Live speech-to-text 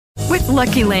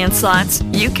Lucky Land Slots,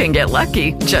 you can get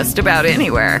lucky just about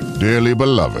anywhere. Dearly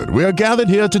beloved, we are gathered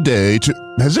here today to...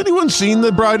 Has anyone seen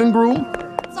the bride and groom?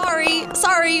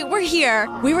 Sorry, we're here.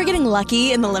 We were getting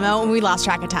lucky in the limo and we lost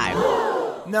track of time.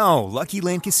 No, Lucky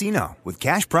Land Casino, with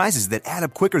cash prizes that add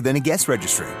up quicker than a guest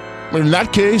registry. In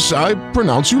that case, I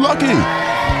pronounce you lucky.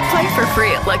 Play for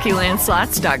free at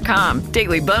LuckyLandSlots.com.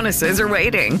 Daily bonuses are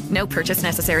waiting. No purchase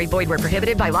necessary. Void where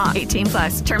prohibited by law.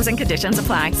 18+. Terms and conditions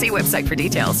apply. See website for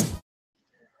details.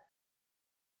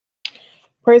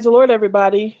 Praise the Lord,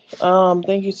 everybody.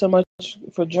 Thank you so much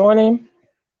for joining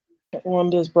on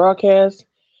this broadcast.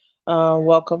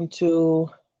 Welcome to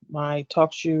my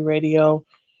Talk Shoe Radio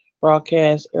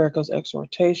broadcast, Erica's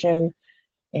Exhortation.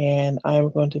 And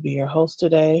I'm going to be your host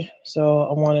today. So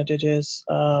I wanted to just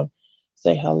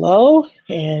say hello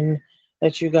and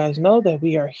let you guys know that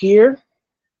we are here.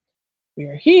 We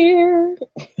are here.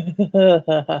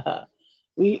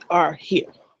 We are here.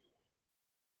 Let's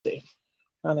see.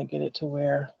 Trying to get it to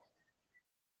where,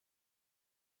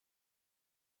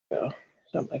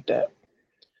 something like that.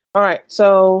 All right,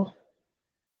 so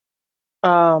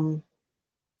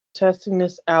testing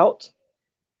this out.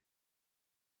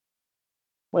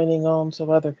 Waiting on some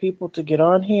other people to get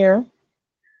on here.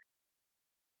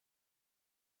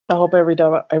 I hope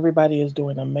everybody is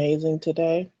doing amazing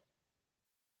today.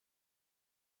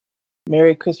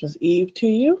 Merry Christmas Eve to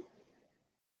you.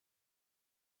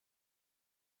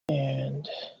 And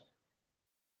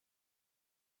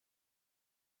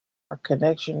our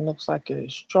connection looks like it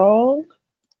is strong.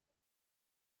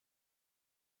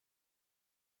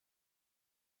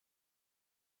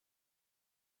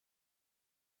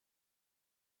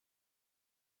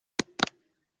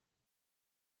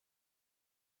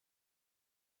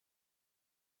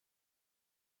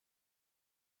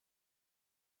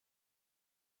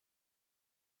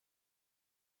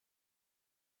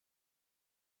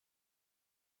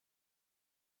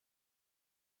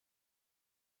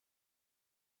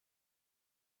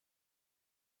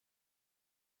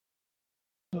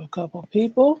 A couple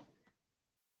people.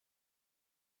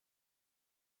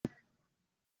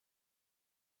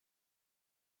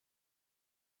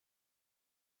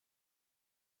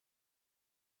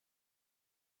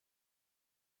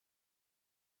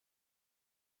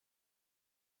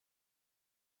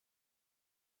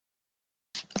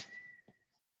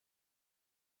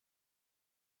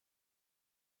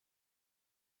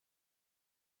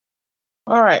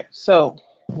 All right, so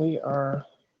we are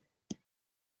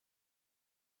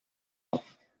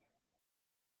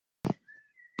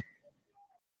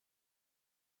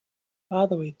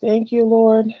Father, we thank you,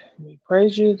 Lord. We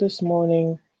praise you this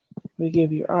morning. We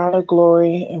give you honor,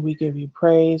 glory, and we give you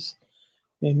praise.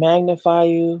 We magnify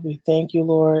you. We thank you,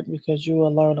 Lord, because you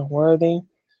alone are worthy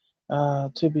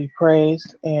to be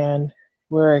praised. And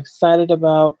we're excited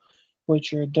about what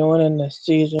you're doing in this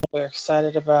season. We're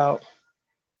excited about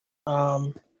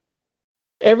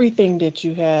everything that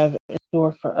you have in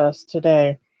store for us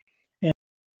today.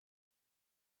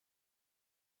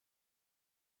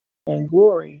 And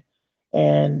glory.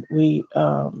 And we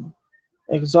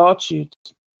exalt you.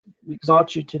 We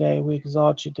exalt you today. We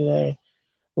exalt you today.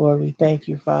 Lord, we thank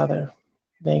you, Father.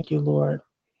 Thank you, Lord.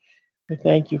 We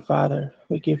thank you, Father.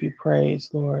 We give you praise,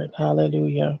 Lord.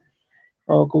 Hallelujah.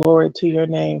 Oh, glory to your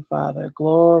name, Father.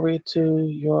 Glory to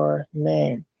your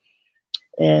name.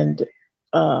 And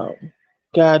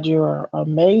God, you are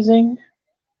amazing.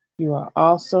 You are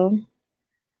awesome.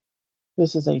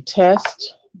 This is a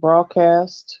test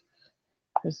broadcast.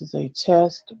 This is a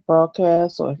test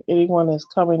broadcast. So if anyone is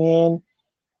coming in,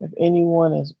 if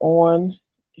anyone is on,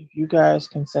 if you guys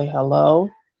can say hello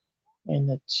in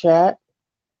the chat.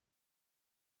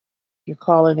 You're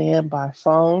calling in by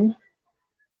phone.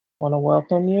 Want to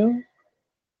welcome you.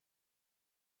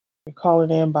 You're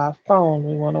calling in by phone.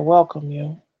 We want to welcome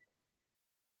you.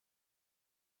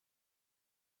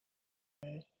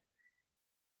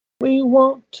 We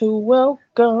want to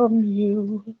welcome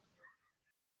you.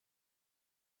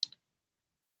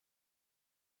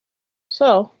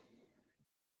 So,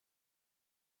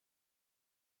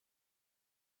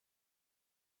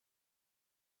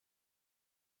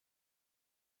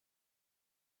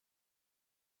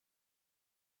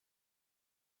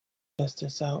 test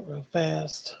this out real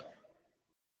fast.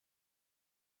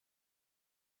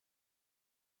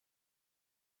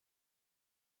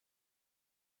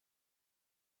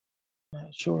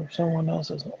 Not sure if someone else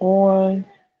is on.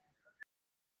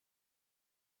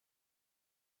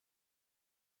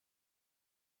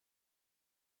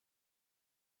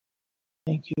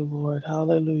 Thank you, Lord.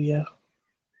 Hallelujah.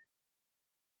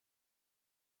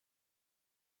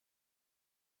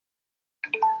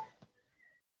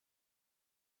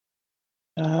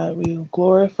 God, we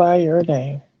glorify your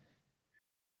name.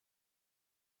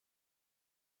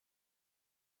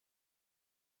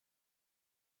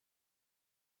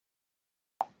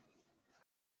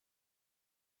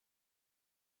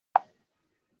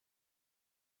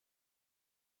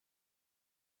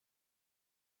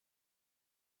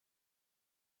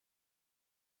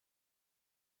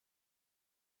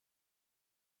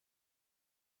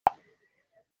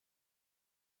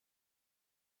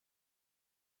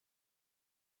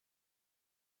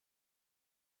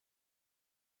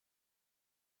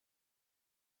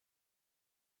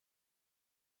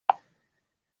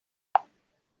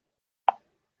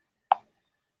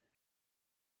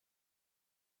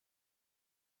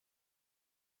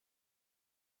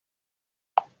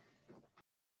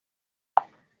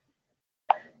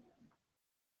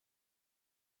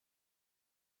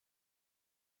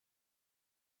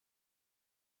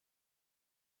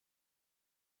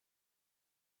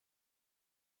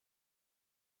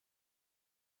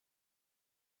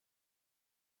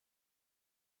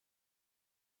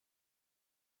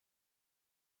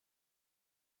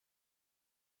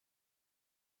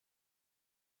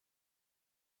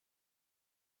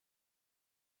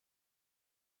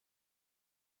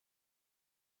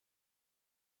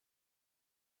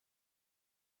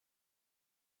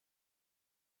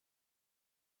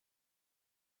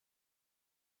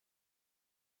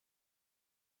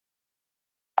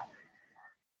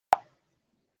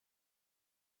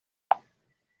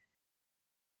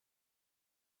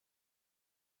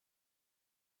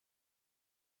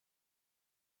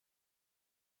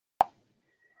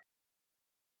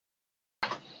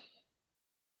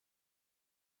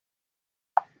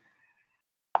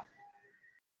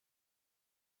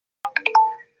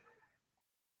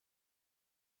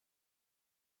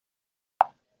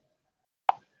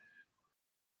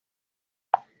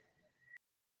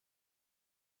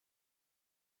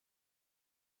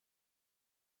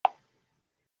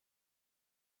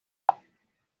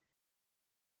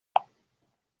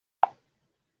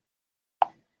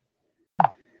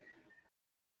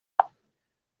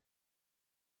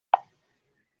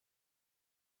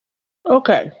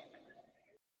 Okay.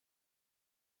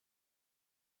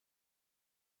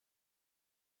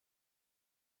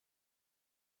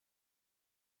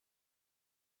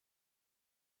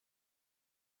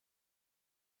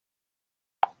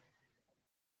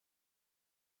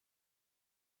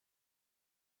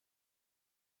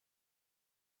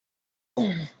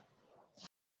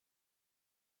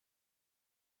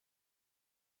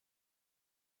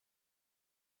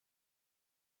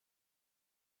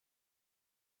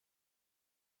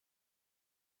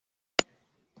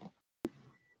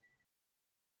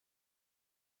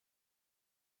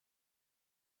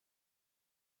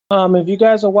 If you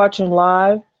guys are watching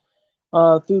live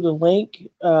through the link,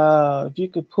 if you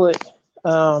could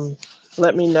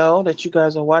let me know that you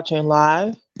guys are watching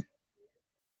live.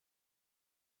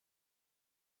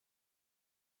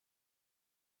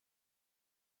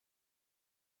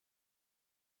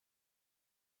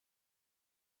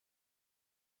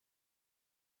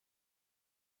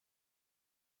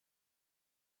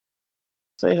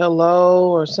 Say hello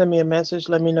or send me a message.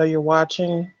 Let me know you're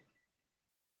watching.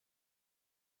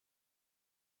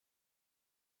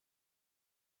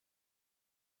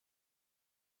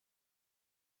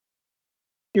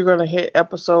 You're going to hit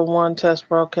episode 1, test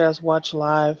broadcast, watch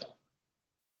live.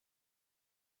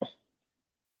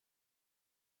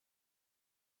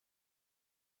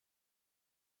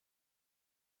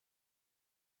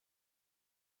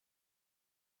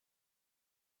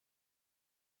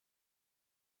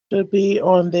 Should be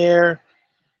on there.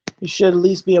 You should at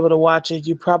least be able to watch it.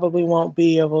 You probably won't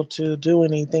be able to do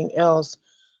anything else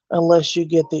unless you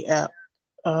get the app.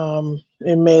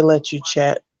 It may let you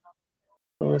chat.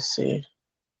 Let's see.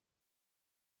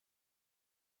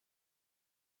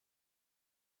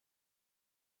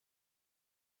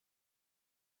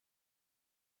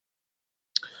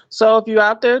 So if you're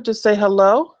out there, just say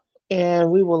hello, and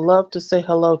we would love to say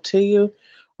hello to you.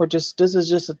 This is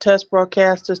just a test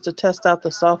broadcast just to test out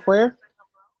the software.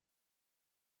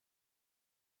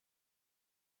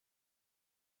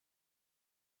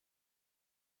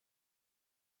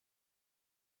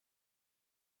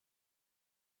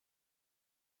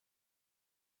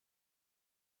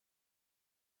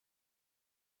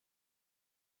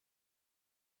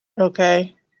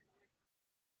 Okay.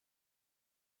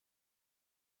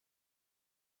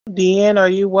 Deanne, are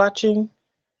you watching?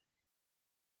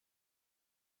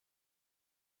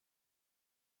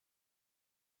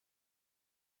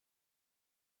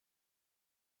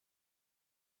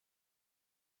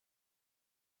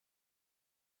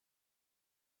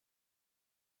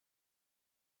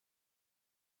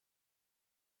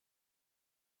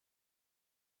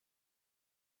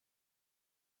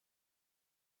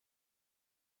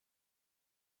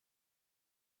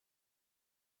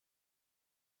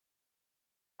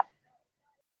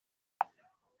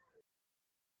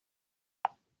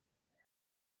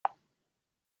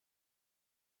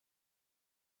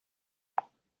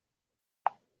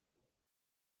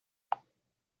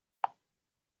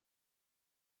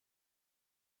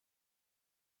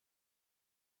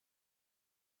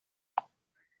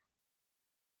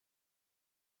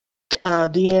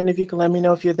 Deanne, if you can let me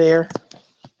know if you're there.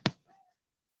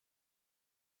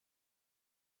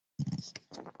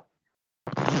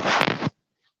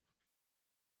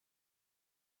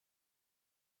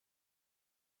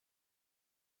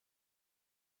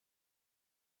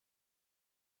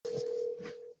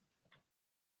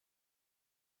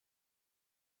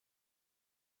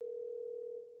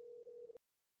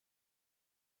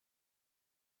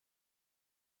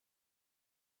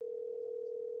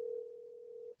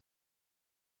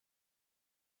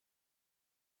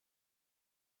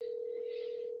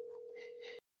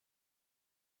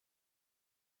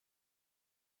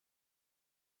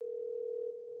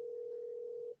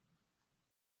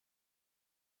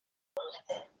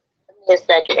 Yes,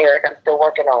 thank you, Eric. I'm still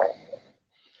working on it.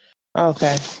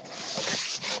 Okay.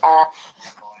 All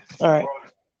right.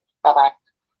 Bye-bye.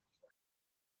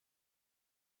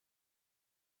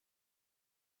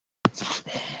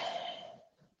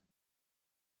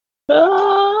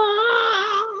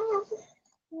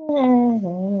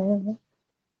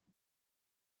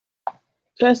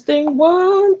 Testing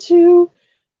 1, 2,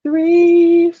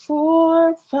 3,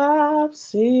 4, 5,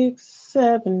 6,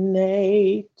 7,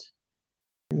 8,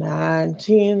 9,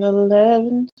 10,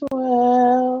 11,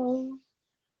 12,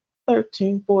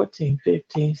 13, 14,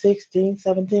 15, 16,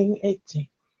 17, 18,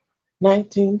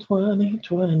 19, 20,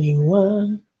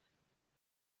 21,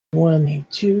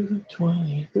 22,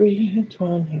 23,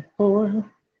 24.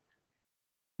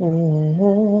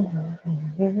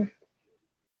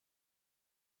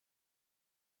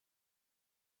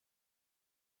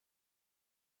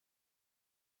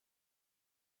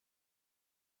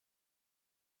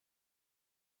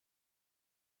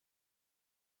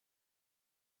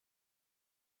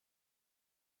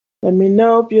 Let me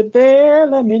know if you're there.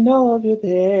 Let me know if you're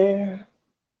there.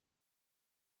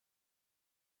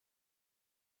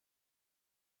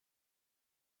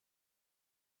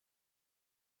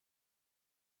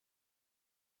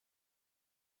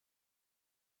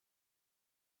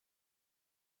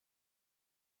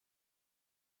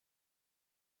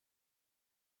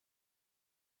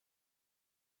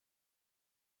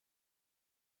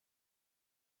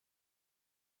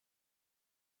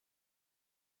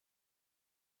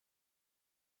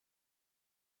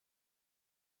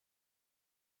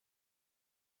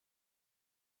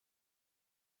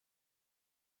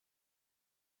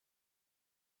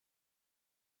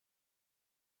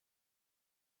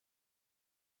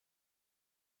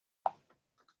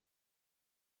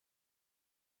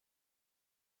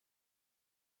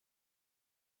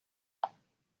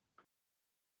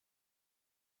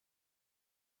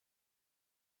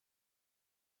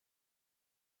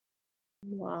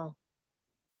 Wow.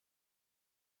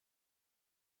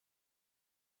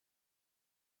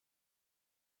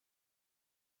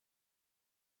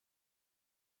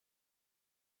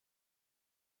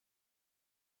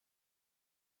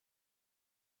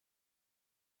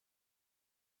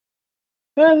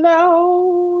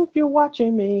 Hello, if you're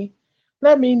watching me.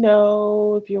 Let me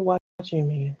know if you're watching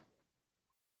me.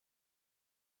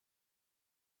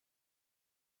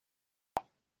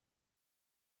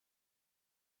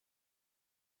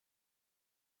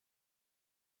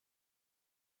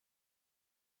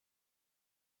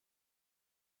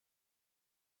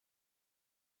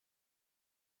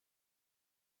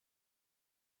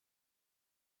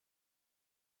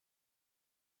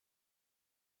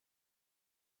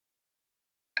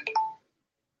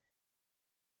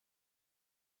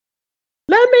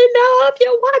 Let me know if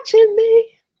you're watching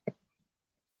me.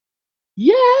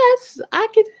 Yes, I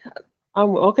can.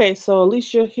 Okay, so at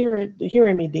least you're hearing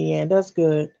me, Deanne. That's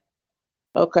good.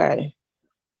 Okay.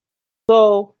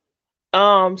 So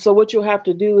so what you'll have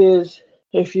to do is,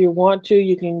 if you want to,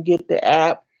 you can get the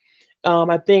app.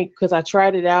 I think because I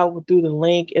tried it out through the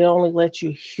link, it only lets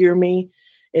you hear me.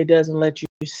 It doesn't let you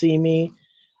see me.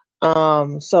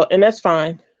 So and that's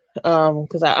fine.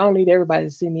 Because I don't need everybody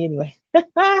to see me anyway.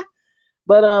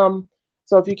 But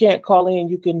so if you can't call in,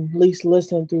 you can at least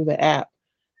listen through the app.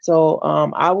 So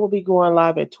I will be going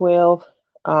live at 12.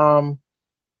 And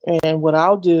what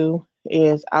I'll do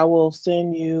is I'll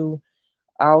send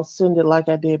it like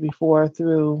I did before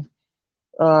through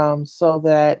so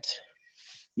that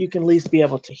you can at least be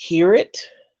able to hear it.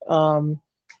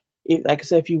 Like I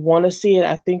said, if you want to see it,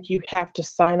 I think you have to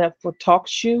sign up for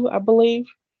TalkShoe, I believe,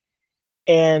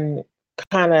 and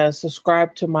kind of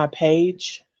subscribe to my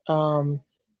page.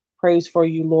 Praise for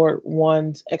You, Lord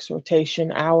One's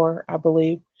Exhortation Hour, I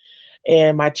believe,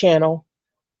 and my channel.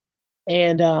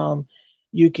 And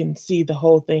you can see the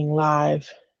whole thing live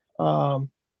or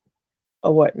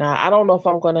whatnot. I don't know if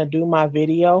I'm going to do my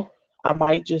video. I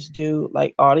might just do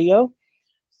like audio.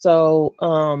 So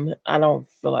I don't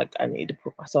feel like I need to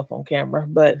put myself on camera,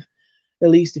 but at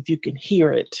least if you can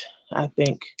hear it, I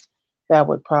think that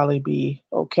would probably be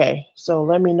okay. So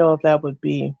let me know if that would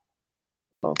be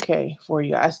okay for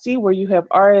you. I see where you have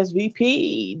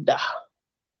RSVP'd.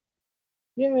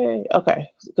 Yay. Okay.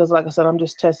 Because like I said, I'm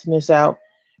just testing this out.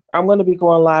 I'm going to be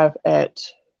going live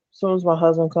as soon as my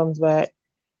husband comes back.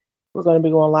 We're going to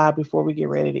be going live before we get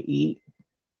ready to eat.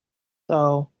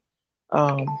 So,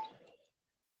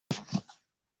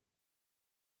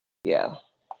 yeah.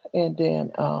 And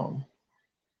then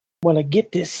want to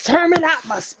get this sermon out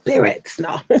my spirits.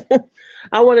 No,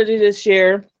 I wanted to just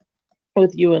share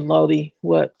with you and Lodi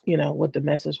what the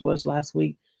message was last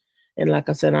week. And like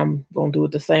I said, I'm going to do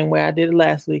it the same way I did it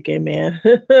last week. Amen.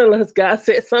 Unless God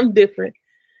said something different.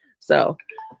 So,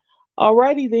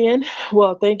 alrighty then.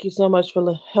 Well, thank you so much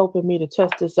for helping me to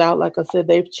test this out. Like I said,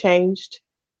 they've changed.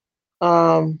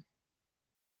 Yeah,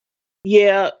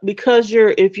 because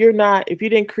if you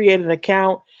didn't create an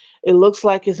account, it looks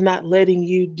like it's not letting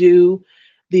you do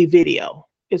the video.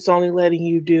 It's only letting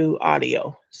you do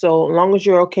audio. So as long as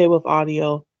you're okay with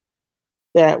audio,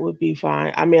 that would be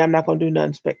fine. I mean, I'm not going to do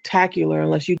nothing spectacular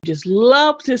unless you just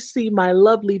love to see my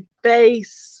lovely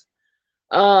face.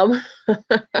 You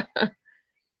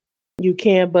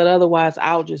can, but otherwise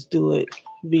I'll just do it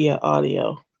via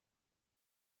audio.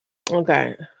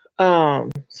 Okay.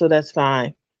 So that's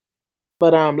fine.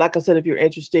 But like I said, if you're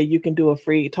interested, you can do a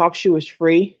free TalkShoe is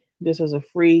free. This is a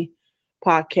free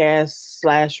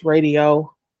podcast /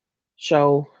 radio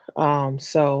show.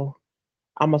 So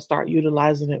I'm gonna start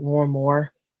utilizing it more and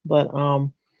more. But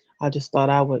I just thought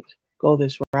I would go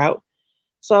this route.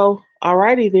 So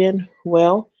alrighty then.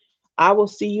 Well, I will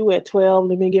see you at 12.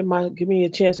 Let me give me a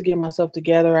chance to get myself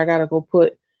together. I gotta go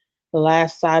put the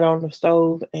last side on the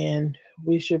stove, and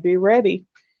we should be ready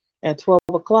at 12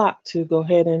 o'clock to go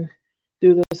ahead and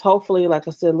do this. Hopefully, like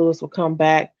I said, Lewis will come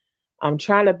back. I'm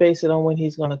trying to base it on when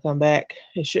he's going to come back.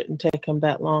 It shouldn't take him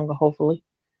that long, hopefully.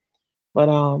 But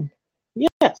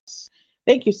yes,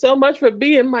 thank you so much for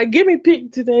being my guinea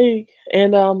pig today.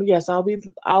 And yes, I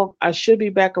should be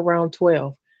back around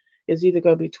 12. It's either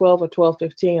going to be 12 or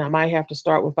 12:15. I might have to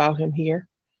start without him here,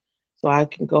 so I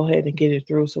can go ahead and get it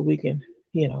through, so we can,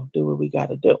 do what we got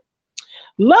to do.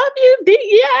 Love you,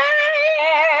 D.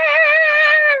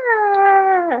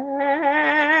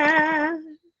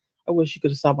 I wish you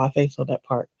could have saw my face on that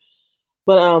part.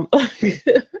 But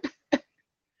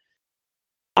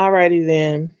alrighty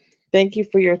then. Thank you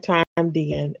for your time,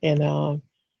 Dean. And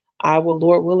I will,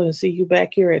 Lord willing, see you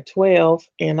back here at 12.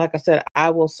 And like I said,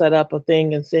 I will set up a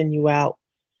thing and send you out.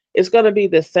 It's going to be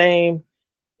the same.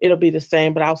 It'll be the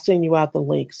same, but I'll send you out the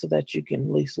link so that you can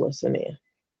at least listen in.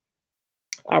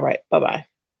 All right. Bye-bye.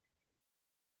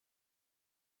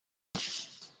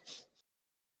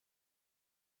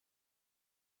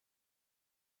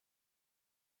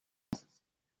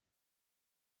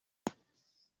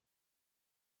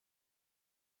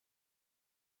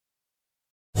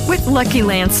 With Lucky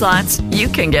Land Slots, you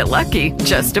can get lucky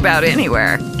just about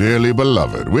anywhere. Dearly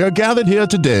beloved, we are gathered here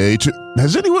today to...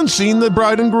 Has anyone seen the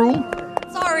bride and groom?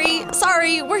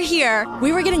 Sorry, we're here.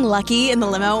 We were getting lucky in the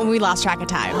limo and we lost track of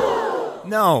time.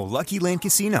 No, Lucky Land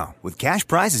Casino, with cash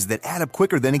prizes that add up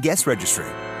quicker than a guest registry.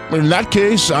 In that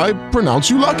case, I pronounce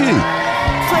you lucky.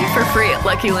 Play for free at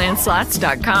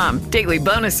LuckyLandSlots.com. Daily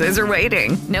bonuses are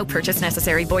waiting. No purchase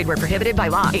necessary. Void where prohibited by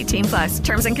law. 18+.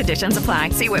 Terms and conditions apply.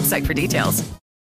 See website for details.